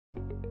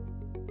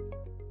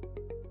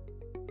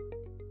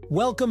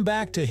Welcome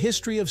back to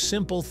History of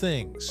Simple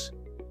Things.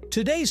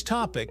 Today's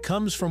topic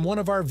comes from one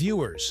of our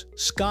viewers,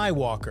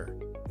 Skywalker.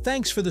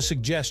 Thanks for the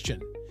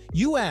suggestion.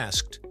 You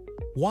asked,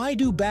 why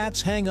do bats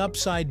hang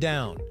upside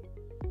down?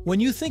 When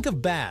you think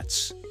of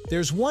bats,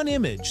 there's one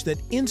image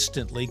that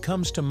instantly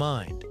comes to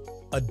mind.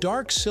 A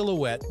dark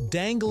silhouette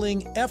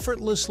dangling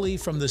effortlessly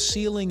from the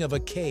ceiling of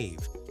a cave,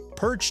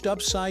 perched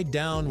upside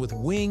down with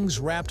wings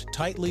wrapped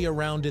tightly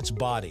around its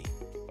body.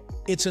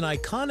 It's an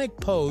iconic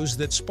pose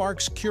that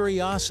sparks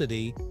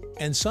curiosity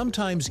and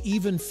sometimes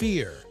even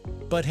fear.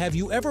 But have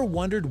you ever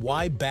wondered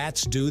why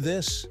bats do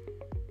this?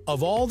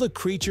 Of all the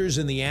creatures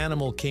in the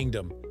animal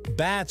kingdom,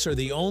 bats are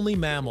the only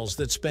mammals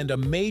that spend a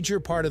major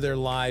part of their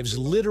lives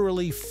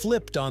literally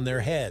flipped on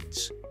their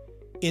heads.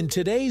 In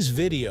today's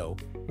video,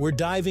 we're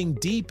diving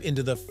deep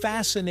into the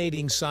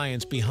fascinating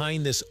science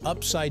behind this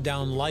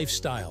upside-down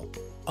lifestyle,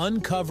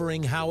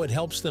 uncovering how it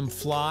helps them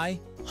fly,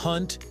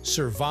 hunt,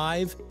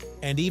 survive,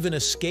 and even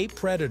escape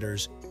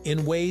predators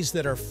in ways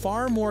that are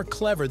far more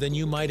clever than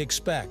you might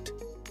expect.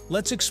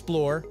 Let's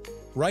explore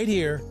right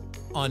here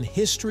on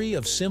History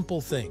of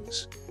Simple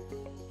Things.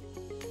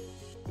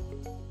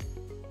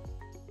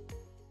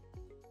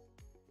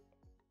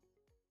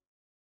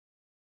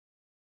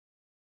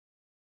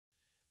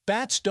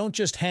 Bats don't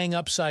just hang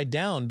upside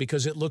down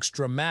because it looks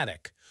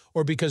dramatic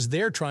or because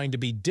they're trying to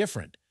be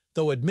different,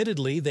 though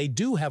admittedly they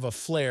do have a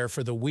flair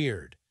for the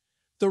weird.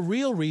 The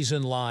real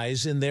reason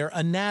lies in their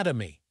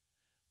anatomy.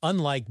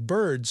 Unlike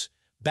birds,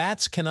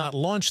 bats cannot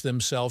launch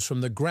themselves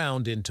from the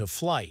ground into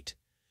flight.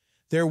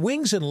 Their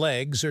wings and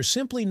legs are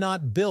simply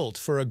not built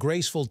for a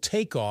graceful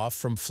takeoff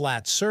from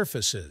flat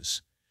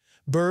surfaces.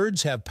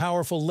 Birds have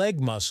powerful leg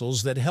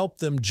muscles that help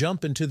them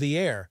jump into the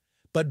air,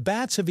 but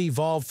bats have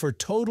evolved for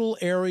total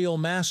aerial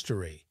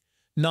mastery,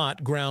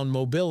 not ground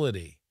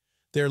mobility.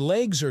 Their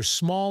legs are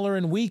smaller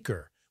and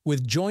weaker,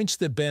 with joints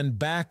that bend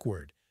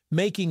backward,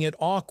 making it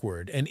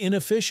awkward and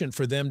inefficient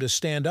for them to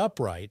stand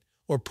upright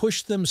or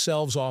push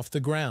themselves off the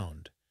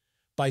ground.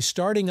 By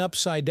starting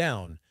upside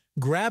down,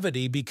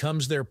 gravity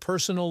becomes their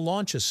personal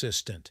launch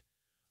assistant.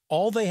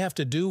 All they have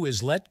to do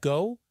is let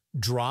go,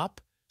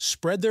 drop,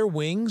 spread their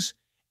wings,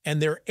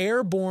 and they're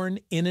airborne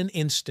in an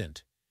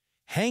instant.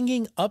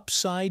 Hanging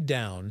upside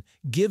down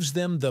gives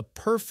them the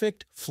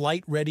perfect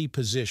flight-ready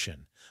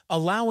position,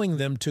 allowing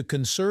them to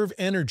conserve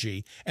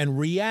energy and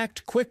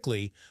react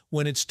quickly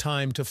when it's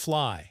time to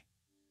fly.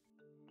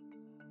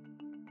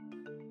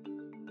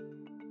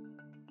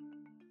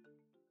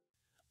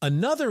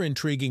 Another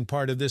intriguing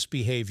part of this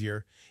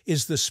behavior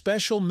is the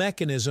special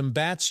mechanism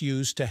bats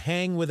use to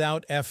hang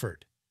without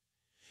effort.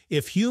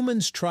 If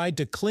humans tried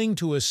to cling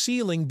to a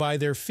ceiling by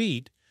their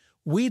feet,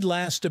 we'd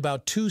last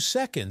about 2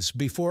 seconds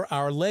before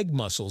our leg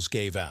muscles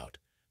gave out.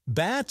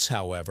 Bats,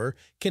 however,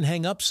 can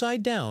hang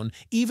upside down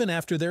even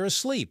after they're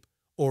asleep,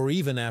 or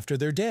even after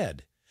they're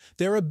dead.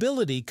 Their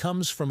ability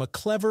comes from a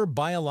clever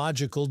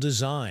biological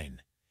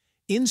design.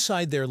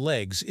 Inside their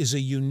legs is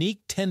a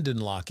unique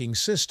tendon-locking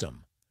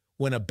system.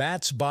 When a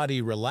bat's body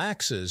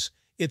relaxes,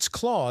 its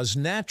claws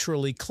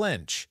naturally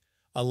clench,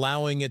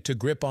 allowing it to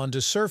grip onto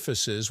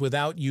surfaces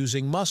without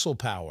using muscle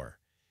power.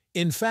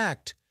 In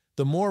fact,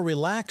 the more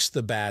relaxed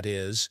the bat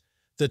is,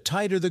 the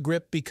tighter the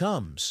grip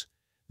becomes.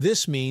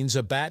 This means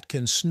a bat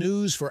can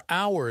snooze for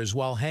hours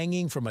while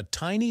hanging from a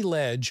tiny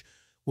ledge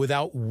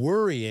without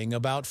worrying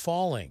about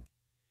falling.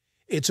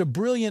 It's a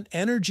brilliant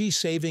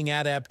energy-saving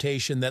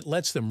adaptation that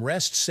lets them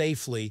rest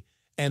safely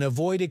and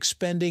avoid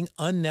expending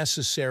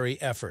unnecessary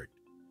effort.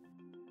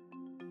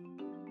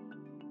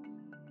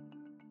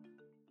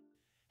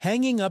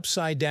 Hanging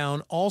upside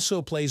down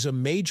also plays a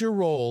major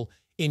role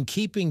in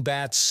keeping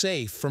bats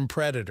safe from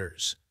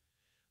predators.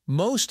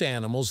 Most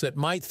animals that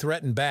might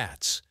threaten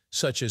bats,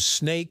 such as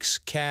snakes,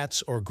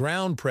 cats, or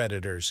ground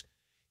predators,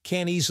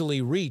 can't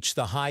easily reach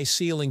the high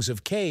ceilings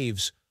of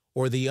caves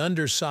or the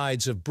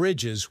undersides of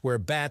bridges where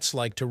bats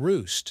like to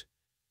roost.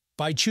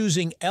 By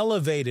choosing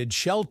elevated,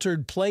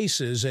 sheltered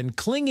places and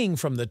clinging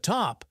from the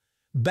top,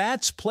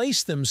 bats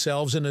place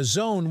themselves in a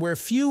zone where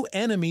few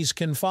enemies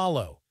can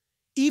follow.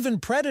 Even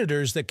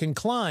predators that can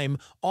climb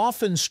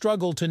often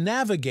struggle to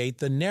navigate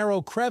the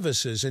narrow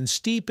crevices and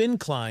steep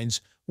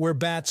inclines where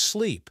bats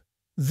sleep.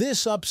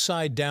 This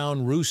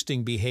upside-down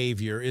roosting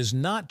behavior is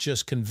not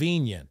just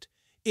convenient.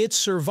 It's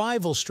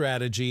survival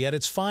strategy at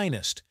its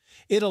finest.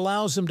 It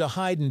allows them to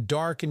hide in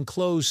dark and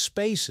closed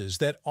spaces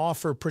that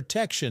offer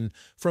protection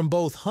from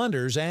both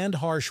hunters and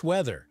harsh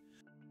weather.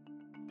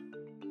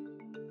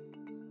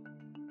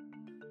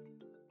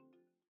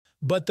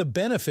 But the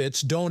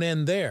benefits don't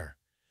end there.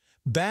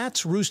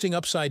 Bats roosting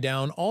upside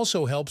down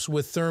also helps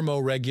with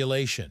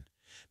thermoregulation.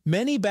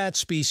 Many bat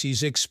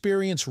species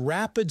experience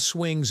rapid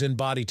swings in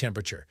body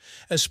temperature,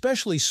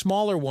 especially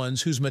smaller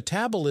ones whose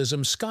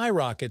metabolism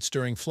skyrockets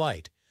during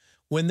flight.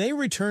 When they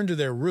return to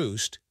their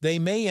roost, they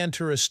may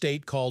enter a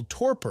state called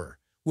torpor,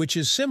 which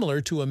is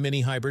similar to a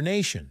mini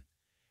hibernation.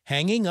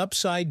 Hanging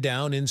upside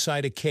down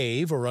inside a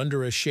cave or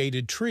under a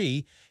shaded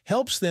tree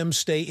helps them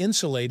stay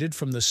insulated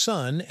from the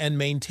sun and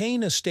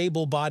maintain a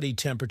stable body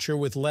temperature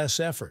with less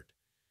effort.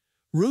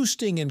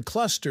 Roosting in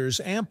clusters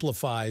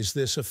amplifies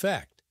this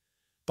effect.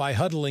 By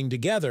huddling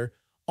together,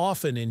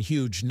 often in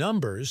huge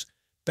numbers,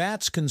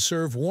 bats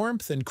conserve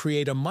warmth and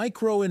create a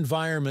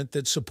microenvironment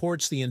that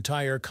supports the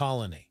entire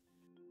colony.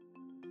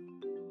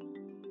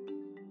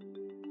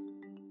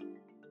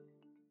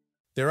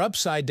 Their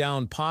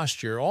upside-down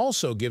posture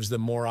also gives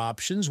them more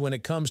options when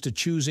it comes to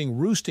choosing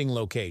roosting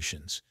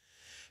locations.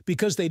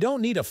 Because they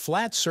don't need a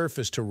flat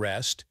surface to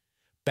rest,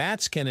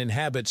 bats can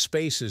inhabit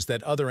spaces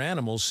that other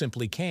animals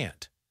simply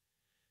can't.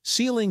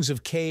 Ceilings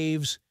of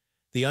caves,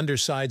 the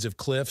undersides of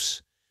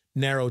cliffs,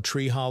 narrow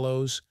tree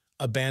hollows,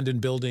 abandoned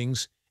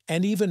buildings,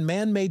 and even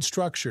man-made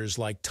structures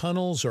like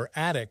tunnels or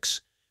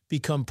attics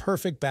become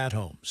perfect bat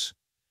homes.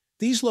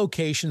 These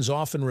locations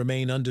often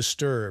remain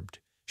undisturbed,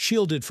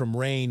 shielded from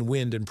rain,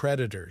 wind, and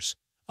predators,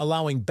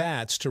 allowing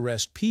bats to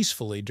rest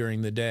peacefully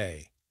during the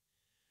day.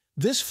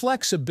 This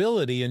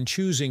flexibility in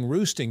choosing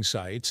roosting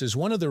sites is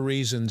one of the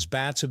reasons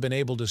bats have been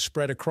able to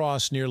spread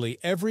across nearly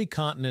every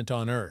continent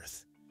on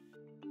Earth.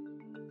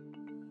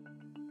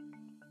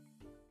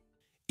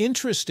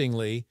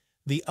 Interestingly,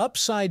 the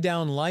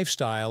upside-down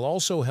lifestyle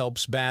also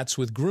helps bats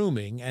with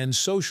grooming and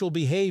social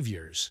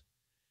behaviors.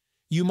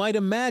 You might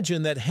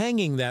imagine that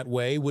hanging that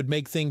way would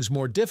make things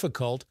more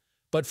difficult,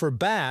 but for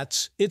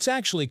bats, it's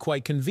actually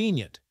quite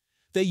convenient.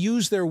 They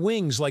use their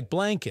wings like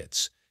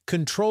blankets,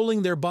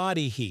 controlling their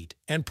body heat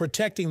and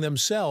protecting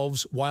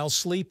themselves while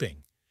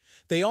sleeping.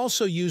 They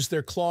also use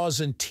their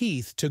claws and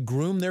teeth to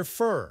groom their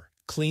fur,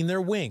 clean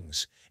their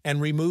wings, and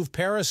remove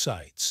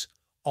parasites,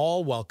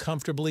 all while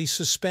comfortably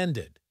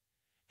suspended.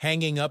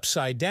 Hanging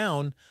upside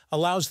down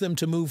allows them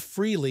to move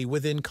freely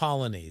within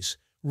colonies,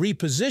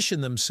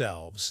 reposition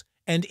themselves,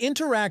 and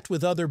interact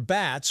with other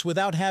bats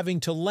without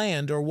having to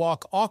land or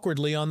walk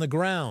awkwardly on the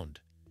ground.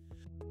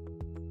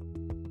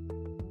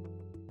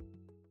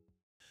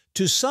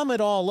 To sum it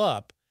all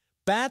up,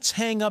 bats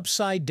hang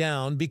upside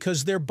down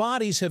because their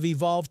bodies have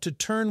evolved to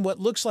turn what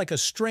looks like a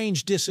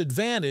strange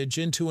disadvantage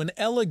into an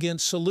elegant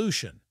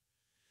solution.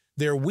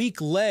 Their weak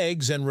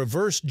legs and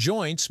reversed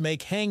joints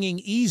make hanging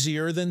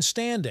easier than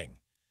standing.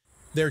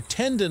 Their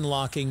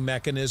tendon-locking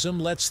mechanism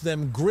lets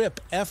them grip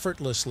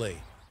effortlessly.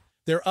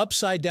 Their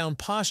upside-down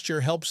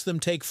posture helps them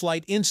take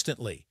flight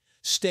instantly,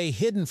 stay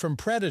hidden from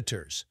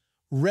predators,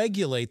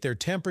 regulate their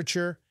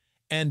temperature,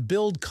 and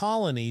build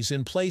colonies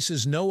in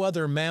places no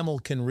other mammal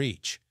can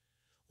reach.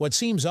 What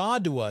seems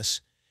odd to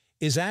us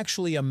is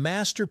actually a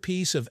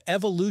masterpiece of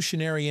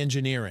evolutionary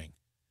engineering.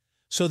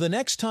 So the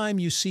next time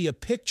you see a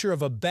picture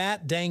of a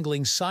bat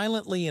dangling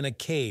silently in a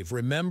cave,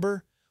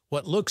 remember,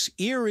 what looks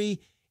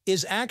eerie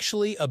is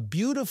actually a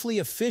beautifully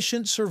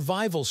efficient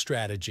survival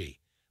strategy.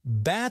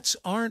 Bats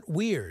aren't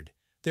weird.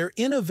 They're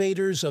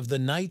innovators of the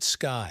night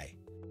sky.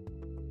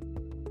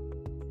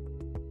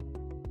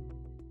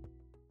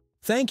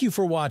 Thank you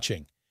for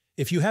watching.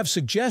 If you have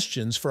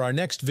suggestions for our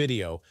next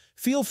video,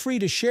 feel free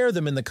to share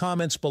them in the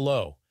comments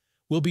below.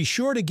 We'll be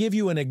sure to give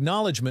you an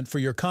acknowledgement for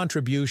your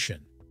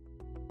contribution.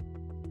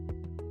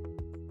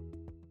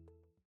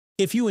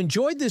 If you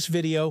enjoyed this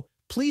video,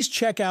 please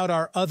check out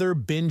our other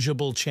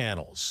bingeable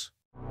channels.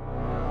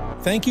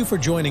 Thank you for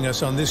joining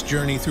us on this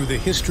journey through the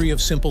history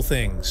of simple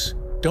things.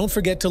 Don't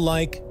forget to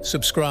like,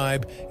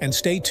 subscribe, and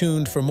stay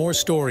tuned for more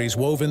stories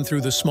woven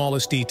through the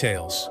smallest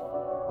details.